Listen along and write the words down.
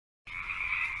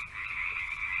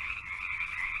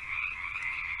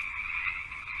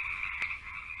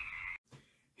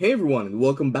Hey everyone, and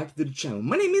welcome back to the channel.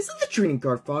 My name is the Trading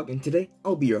Card Frog, and today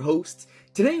I'll be your host.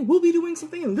 Today we'll be doing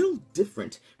something a little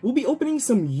different. We'll be opening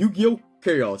some Yu-Gi-Oh!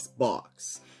 Chaos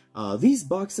box. These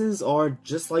boxes are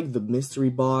just like the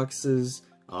mystery boxes.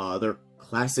 They're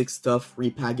classic stuff,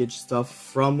 repackaged stuff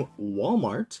from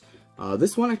Walmart.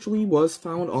 This one actually was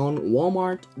found on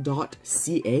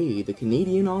walmart.ca, the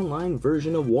Canadian online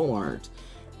version of Walmart.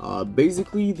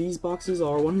 Basically, these boxes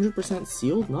are 100%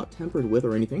 sealed, not tampered with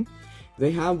or anything.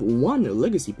 They have one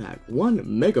legacy pack, one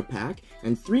mega pack,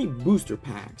 and 3 booster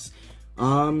packs.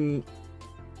 On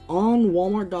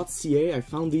walmart.ca, I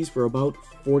found these for about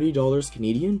 $40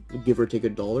 Canadian, give or take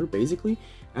 $1 basically.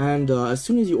 And as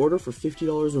soon as you order for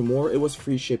 $50 or more, it was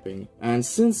free shipping. And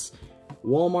since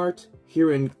Walmart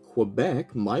here in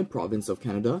Quebec, my province of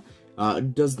Canada,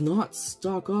 does not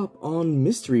stock up on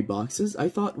mystery boxes, I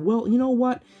thought, well, you know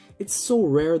what? It's so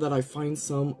rare that I find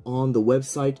some on the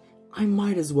website, I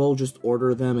might as well just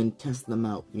order them and test them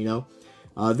out, you know?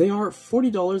 They are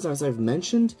 $40 as I've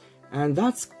mentioned, and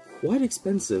that's quite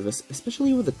expensive,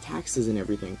 especially with the taxes and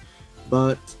everything.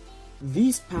 But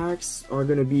these packs are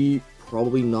gonna be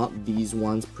probably not these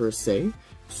ones per se,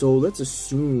 so let's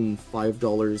assume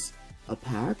 $5 a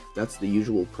pack. That's the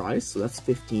usual price, so that's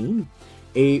 $15.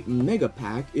 A mega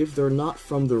pack, if they're not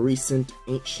from the recent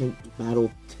ancient battle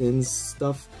tins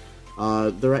stuff,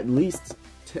 they're at least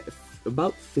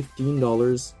about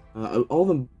 $15. All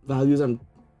the values I'm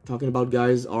talking about,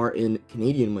 guys, are in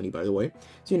Canadian money, by the way.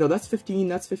 So, you know, that's 15,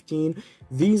 that's 15.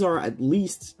 These are at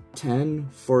least 10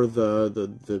 for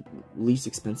the least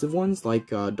expensive ones, like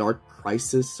Dark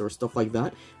Crisis or stuff like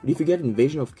that. But if you get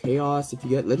Invasion of Chaos, if you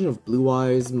get Legend of Blue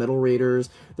Eyes, Metal Raiders,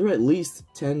 they're at least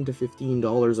 $10 to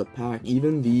 $15 a pack.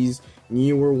 Even these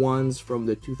newer ones from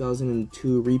the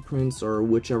 2002 reprints or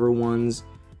whichever ones.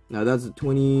 Now that's a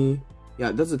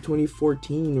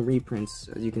 2014 reprints,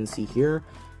 as you can see here.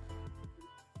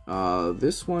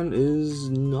 This one is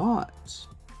not.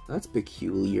 That's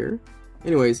peculiar.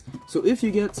 Anyways, so if you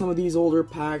get some of these older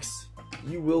packs,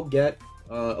 you will get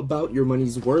about your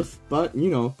money's worth, but, you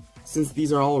know, since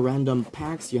these are all random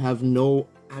packs, you have no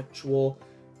actual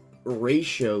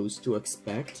ratios to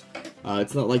expect.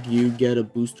 It's not like you get a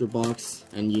booster box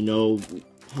and you know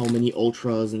how many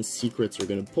ultras and secrets are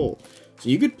gonna pull. So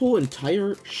you could pull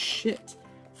entire shit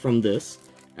from this,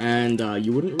 and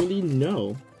you wouldn't really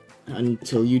know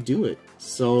until you do it.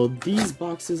 So these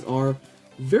boxes are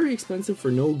very expensive for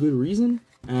no good reason,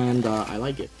 and I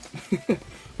like it.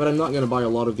 But I'm not gonna buy a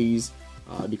lot of these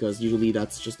because usually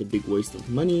that's just a big waste of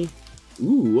money.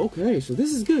 Ooh, okay, so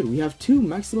this is good. We have 2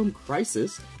 Maximum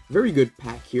Crisis. Very good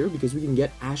pack here because we can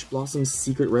get Ash Blossom's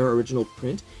Secret Rare Original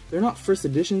Print. They're not first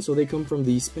edition, so they come from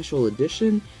the special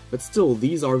edition, but still,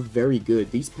 these are very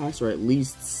good. These packs are at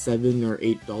least $7 or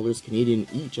 $8 Canadian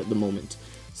each at the moment.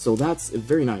 So that's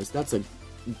very nice. That's a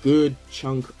good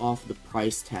chunk off the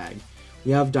price tag.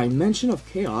 We have Dimension of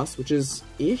Chaos, which is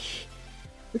ish.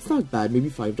 It's not bad, maybe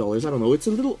 $5, I don't know. It's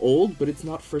a little old, but it's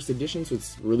not first edition, so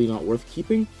it's really not worth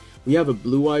keeping. We have a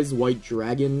Blue Eyes White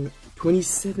Dragon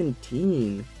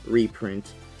 2017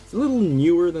 reprint. It's a little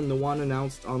newer than the one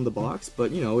announced on the box,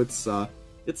 but you know, it's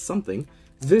something.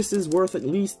 This is worth at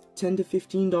least $10 to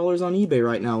 $15 on eBay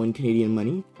right now in Canadian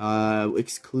money,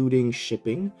 excluding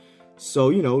shipping. So,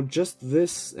 you know, just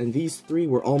this and these 3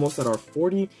 were almost at our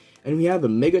 40, and we have a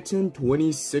Megaton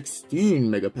 2016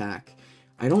 Mega Pack.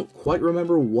 I don't quite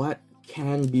remember what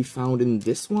can be found in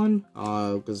this one,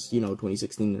 because, you know,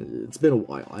 2016, it's been a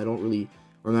while. I don't really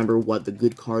remember what the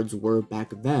good cards were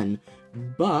back then,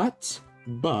 but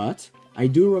I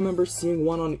do remember seeing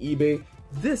one on eBay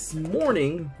this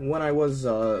morning when I was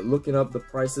looking up the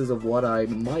prices of what I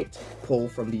might pull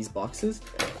from these boxes,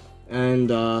 and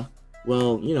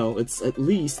well, you know, it's at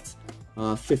least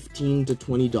 $15 to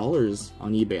 $20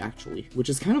 on eBay actually, which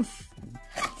is kind of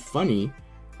funny.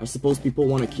 I suppose people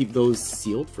want to keep those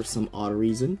sealed for some odd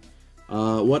reason.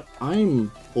 What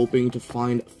I'm hoping to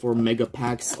find for mega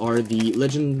packs are the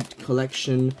Legend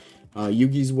Collection,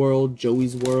 Yugi's World,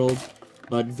 Joey's World,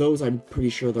 but those I'm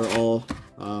pretty sure they're all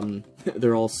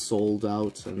sold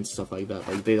out and stuff like that.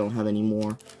 Like, they don't have any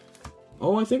more.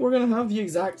 Oh, I think we're gonna have the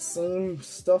exact same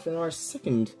stuff in our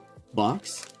second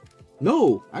box.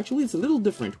 No, actually it's a little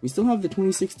different. We still have the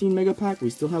 2016 Mega Pack,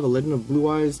 we still have a Legend of Blue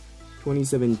Eyes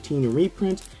 2017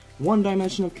 reprint, 1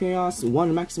 Dimension of Chaos,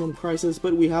 1 Maximum Crisis,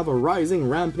 but we have a Rising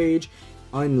Rampage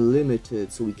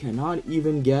Unlimited, so we cannot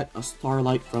even get a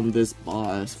Starlight from this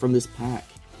pack.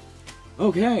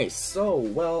 Okay, so,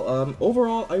 well,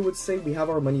 overall, I would say we have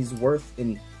our money's worth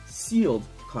in sealed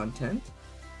content.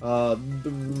 The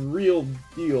real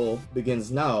deal begins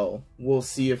now. We'll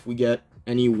see if we get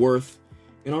any worth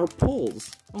in our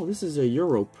pulls. Oh, this is a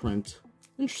Euro print.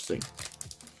 Interesting.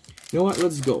 You know what?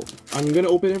 Let's go. I'm gonna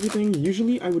open everything.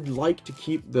 Usually, I would like to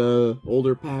keep the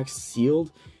older packs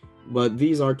sealed, but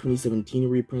these are 2017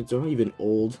 reprints. They're not even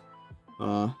old.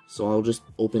 So I'll just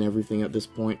open everything at this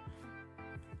point.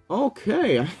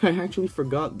 Okay, I actually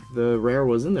forgot the rare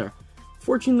was in there.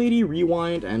 Fortune Lady,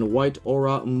 Rewind, and White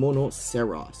Aura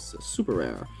Monoceros. Super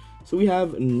rare. So we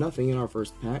have nothing in our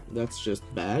first pack. That's just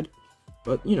bad.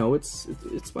 But, you know, it's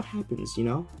what happens, you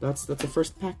know? That's the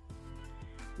first pack.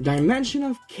 Dimension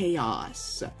of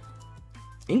Chaos.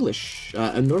 English,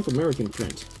 a North American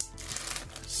print.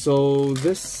 So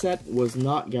this set was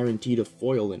not guaranteed a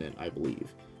foil in it, I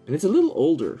believe. And it's a little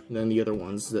older than the other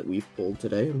ones that we've pulled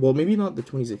today. Well, maybe not the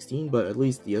 2016, but at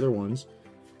least the other ones.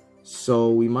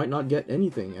 So we might not get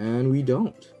anything, and we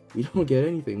don't. We don't get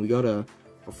anything. We got a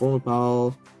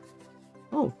Performapal.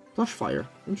 Oh, Plushfire.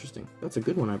 Interesting. That's a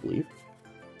good one, I believe.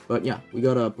 But yeah, we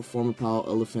got a Performapal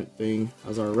elephant thing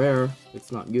as our rare.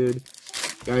 It's not good.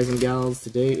 Guys and gals,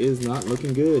 today is not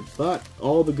looking good. But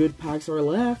all the good packs are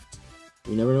left.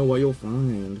 You never know what you'll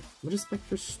find.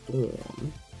 Spectre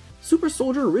Storm. Super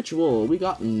Soldier Ritual. We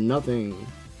got nothing.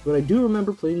 But I do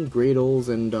remember playing Gradles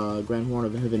and Grand Horn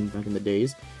of Heaven back in the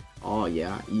days. Oh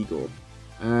yeah, Eagle.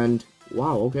 And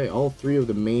wow, okay, all three of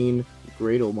the main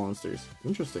Gradle monsters.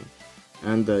 Interesting.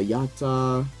 And the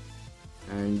Yatta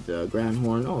and the Grand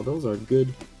Horn. Oh, those are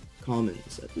good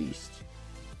commons at least.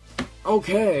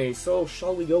 Okay, so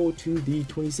shall we go to the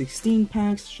 2016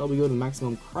 packs? Shall we go to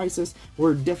Maximum Crisis?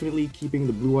 We're definitely keeping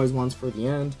the Blue Eyes ones for the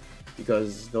end,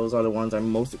 because those are the ones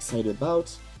I'm most excited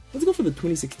about. Let's go for the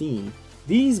 2016.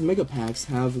 These mega packs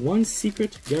have one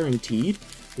secret guaranteed,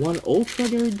 one ultra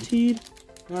guaranteed,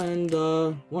 and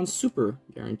one super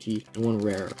guaranteed, and one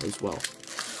rare as well.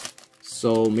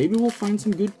 So maybe we'll find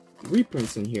some good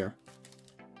reprints in here.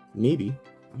 Maybe.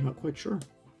 I'm not quite sure.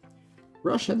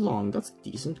 Rush Headlong, that's a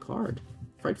decent card.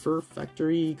 Fight for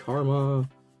Factory, Karma.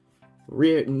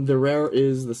 The rare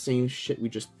is the same shit we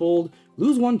just pulled.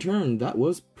 Lose one turn, that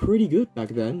was pretty good back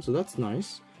then, so that's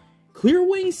nice.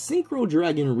 Clearwing Synchro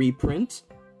Dragon reprint.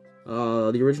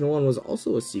 The original one was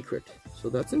also a secret, so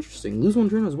that's interesting. Lose one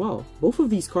turn as well. Both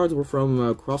of these cards were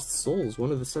from Crossed Souls,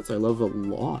 one of the sets I love a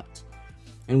lot.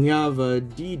 And we have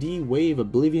DD Wave,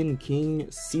 Oblivion King,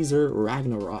 Caesar,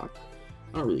 Ragnarok.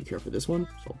 I don't really care for this one,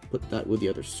 so I'll put that with the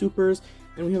other supers.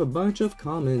 And we have a bunch of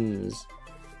commons.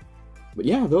 But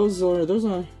yeah, those are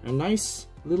a nice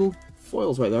little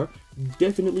foils right there.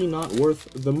 Definitely not worth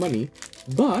the money,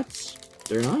 but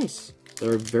they're nice.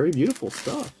 They're very beautiful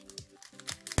stuff.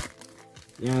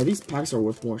 Yeah, these packs are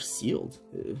worth more sealed.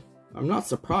 I'm not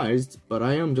surprised, but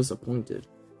I am disappointed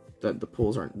that the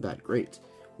pulls aren't that great.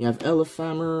 We have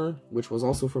Elefhammer, which was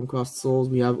also from Crossed Souls.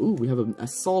 We have an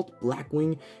Assault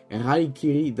Blackwing,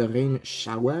 Raikiri the Rain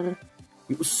Shower,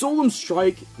 Solemn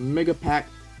Strike Mega Pack.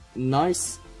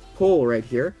 Nice pull right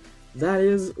here. That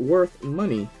is worth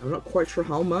money. I'm not quite sure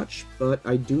how much, but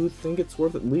I do think it's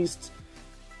worth at least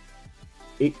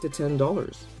 $8 to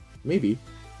 $10. Maybe.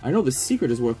 I know the secret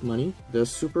is worth money. The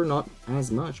super not as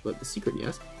much, but the secret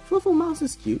yes. Fluffle Mouse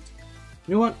is cute.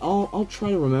 You know what? I'll try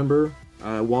to remember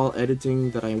while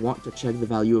editing that I want to check the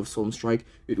value of Solemn Strike.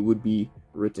 It would be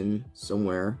written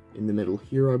somewhere in the middle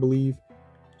here, I believe.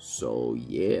 So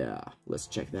yeah, let's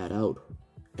check that out.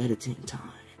 Editing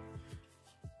time.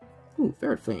 Ooh,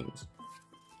 Ferret Fangs.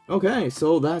 Okay,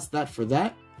 so that's that for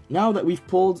that. Now that we've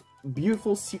pulled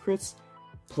beautiful secrets,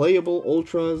 playable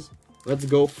ultras, let's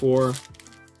go for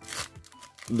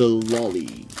the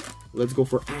Lolly. Let's go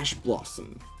for Ash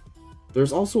Blossom.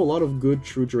 There's also a lot of good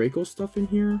True Draco stuff in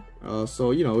here,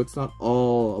 so you know it's not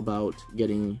all about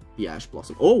getting the Ash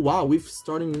Blossom. Oh wow, we've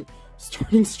starting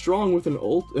strong with an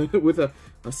with a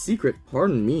secret.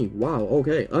 Pardon me. Wow.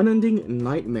 Okay, Unending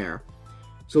Nightmare.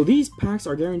 So these packs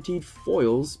are guaranteed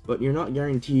foils, but you're not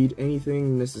guaranteed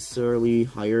anything necessarily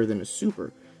higher than a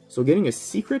super. So getting a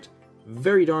secret,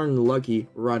 very darn lucky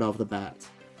right off the bat.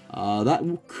 That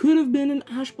could have been an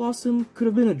Ash Blossom, could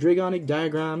have been a Dragonic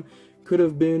Diagram, could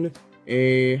have been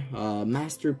a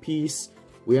Masterpiece.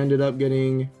 We ended up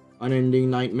getting Unending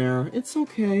Nightmare. It's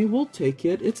okay, we'll take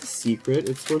it. It's a secret,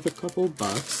 it's worth a couple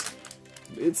bucks.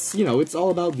 It's, you know, it's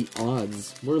all about the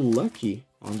odds. We're lucky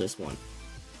on this one.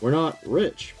 We're not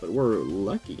rich, but we're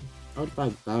lucky.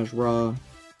 Artifact Bajra.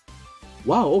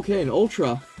 Wow, okay, an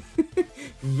Ultra.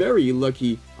 Very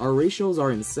lucky. Our ratios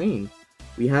are insane.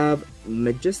 We have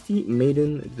Majesty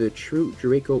Maiden, the True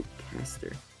Draco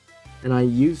Caster. And I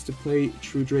used to play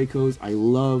True Dracos. I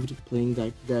loved playing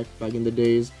that deck back in the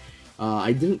days.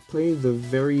 I didn't play the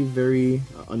very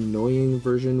annoying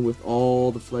version with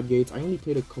all the floodgates. I only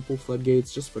played a couple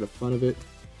floodgates just for the fun of it.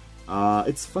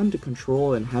 It's fun to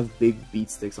control and have big beat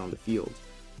sticks on the field.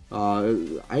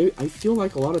 I feel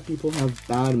like a lot of people have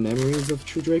bad memories of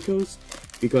True Dracos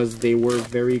because they were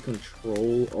very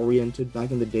control-oriented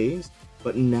back in the days,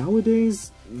 but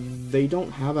nowadays, they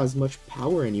don't have as much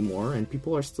power anymore, and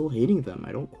people are still hating them.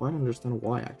 I don't quite understand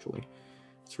why, actually.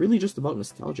 It's really just about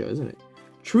nostalgia, isn't it?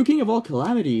 True King of All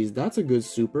Calamities, that's a good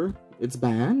super. It's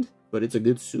banned, but it's a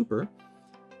good super.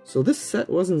 So this set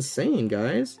was insane,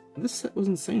 guys. This set was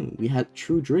insane. We had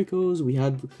True Dracos, we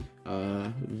had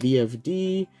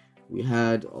VFD, we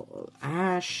had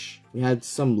Ash, we had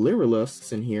some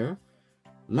Lyrilists in here.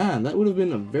 Man, that would have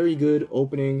been a very good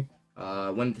opening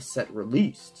when the set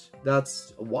released.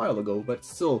 That's a while ago, but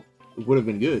still, it would have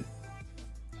been good.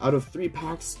 Out of 3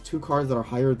 packs, 2 cards that are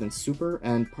higher than Super,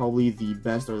 and probably the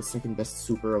best or the second best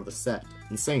Super of the set.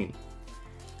 Insane.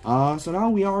 So now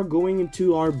we are going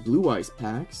into our Blue Eyes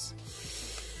packs.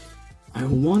 I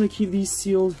want to keep these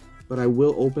sealed, but I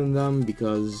will open them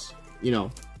because, you know,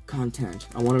 content.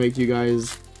 I want to make you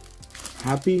guys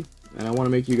happy, and I want to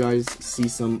make you guys see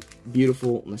some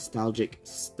beautiful, nostalgic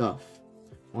stuff.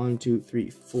 1, 2, 3,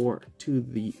 4 to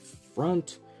the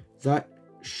front. That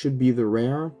should be the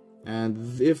rare,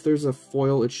 and if there's a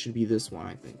foil, it should be this one,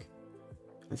 I think.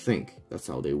 I think that's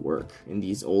how they work in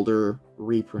these older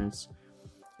reprints.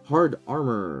 Hard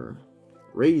Armor,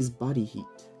 Raised Body Heat,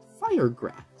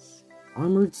 Firegrass,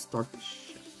 Armored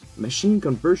Starfish, Machine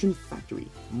Conversion Factory,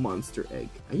 Monster Egg.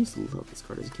 I used to love this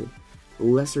card as a kid.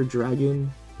 Lesser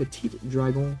Dragon, Petite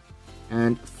Dragon,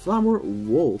 and Flower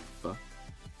Wolf.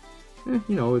 You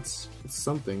know, it's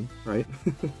something, right?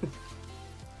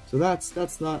 So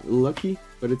that's not lucky,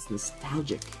 but it's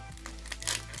nostalgic.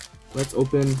 Let's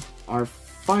open our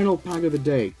final pack of the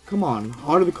day. Come on,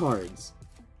 heart of the cards.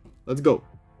 Let's go.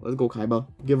 Let's go, Kaiba.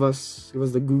 Give us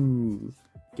the goo.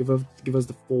 Give us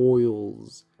the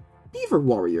foils. Beaver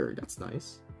Warrior, that's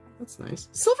nice. That's nice.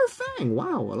 Silver Fang,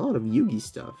 wow, a lot of Yugi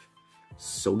stuff.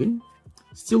 Sogen,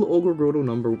 Steel Ogre Grotto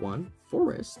 #1,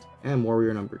 Forest, and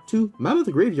Warrior #2.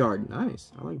 Mammoth Graveyard,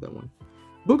 nice. I like that one.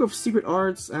 Book of Secret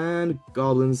Arts and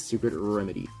Goblin's Secret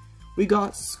Remedy. We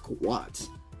got Squat.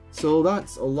 So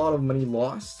that's a lot of money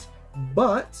lost,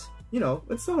 but you know,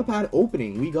 it's not a bad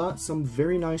opening. We got some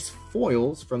very nice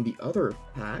foils from the other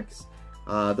packs.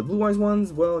 The Blue Eyes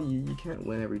ones, well, you can't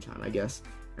win every time, I guess.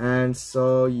 And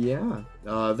so, yeah,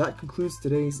 that concludes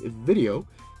today's video.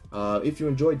 If you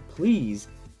enjoyed, please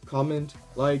comment,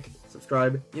 like,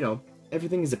 subscribe, you know,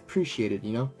 everything is appreciated,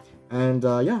 you know. And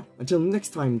yeah, until next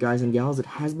time, guys and gals, it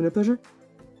has been a pleasure.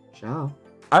 Ciao.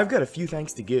 I've got a few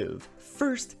thanks to give.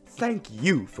 First, thank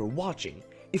you for watching.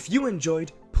 If you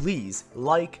enjoyed, please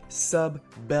like, sub,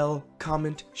 bell,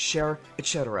 comment, share,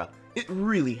 etc. It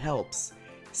really helps.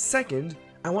 Second,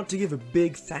 I want to give a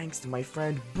big thanks to my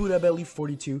friend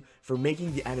BuddhaBelly42 for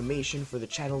making the animation for the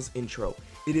channel's intro.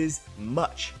 It is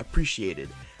much appreciated.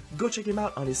 Go check him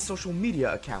out on his social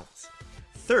media accounts.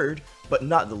 Third, but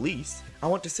not the least, I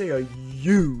want to say a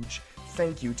huge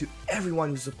thank you to everyone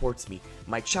who supports me,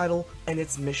 my channel, and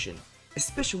its mission,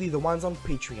 especially the ones on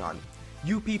Patreon.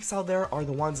 You peeps out there are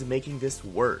the ones making this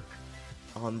work.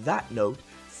 On that note,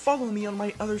 follow me on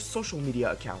my other social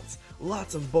media accounts.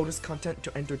 Lots of bonus content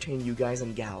to entertain you guys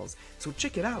and gals, so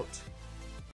check it out.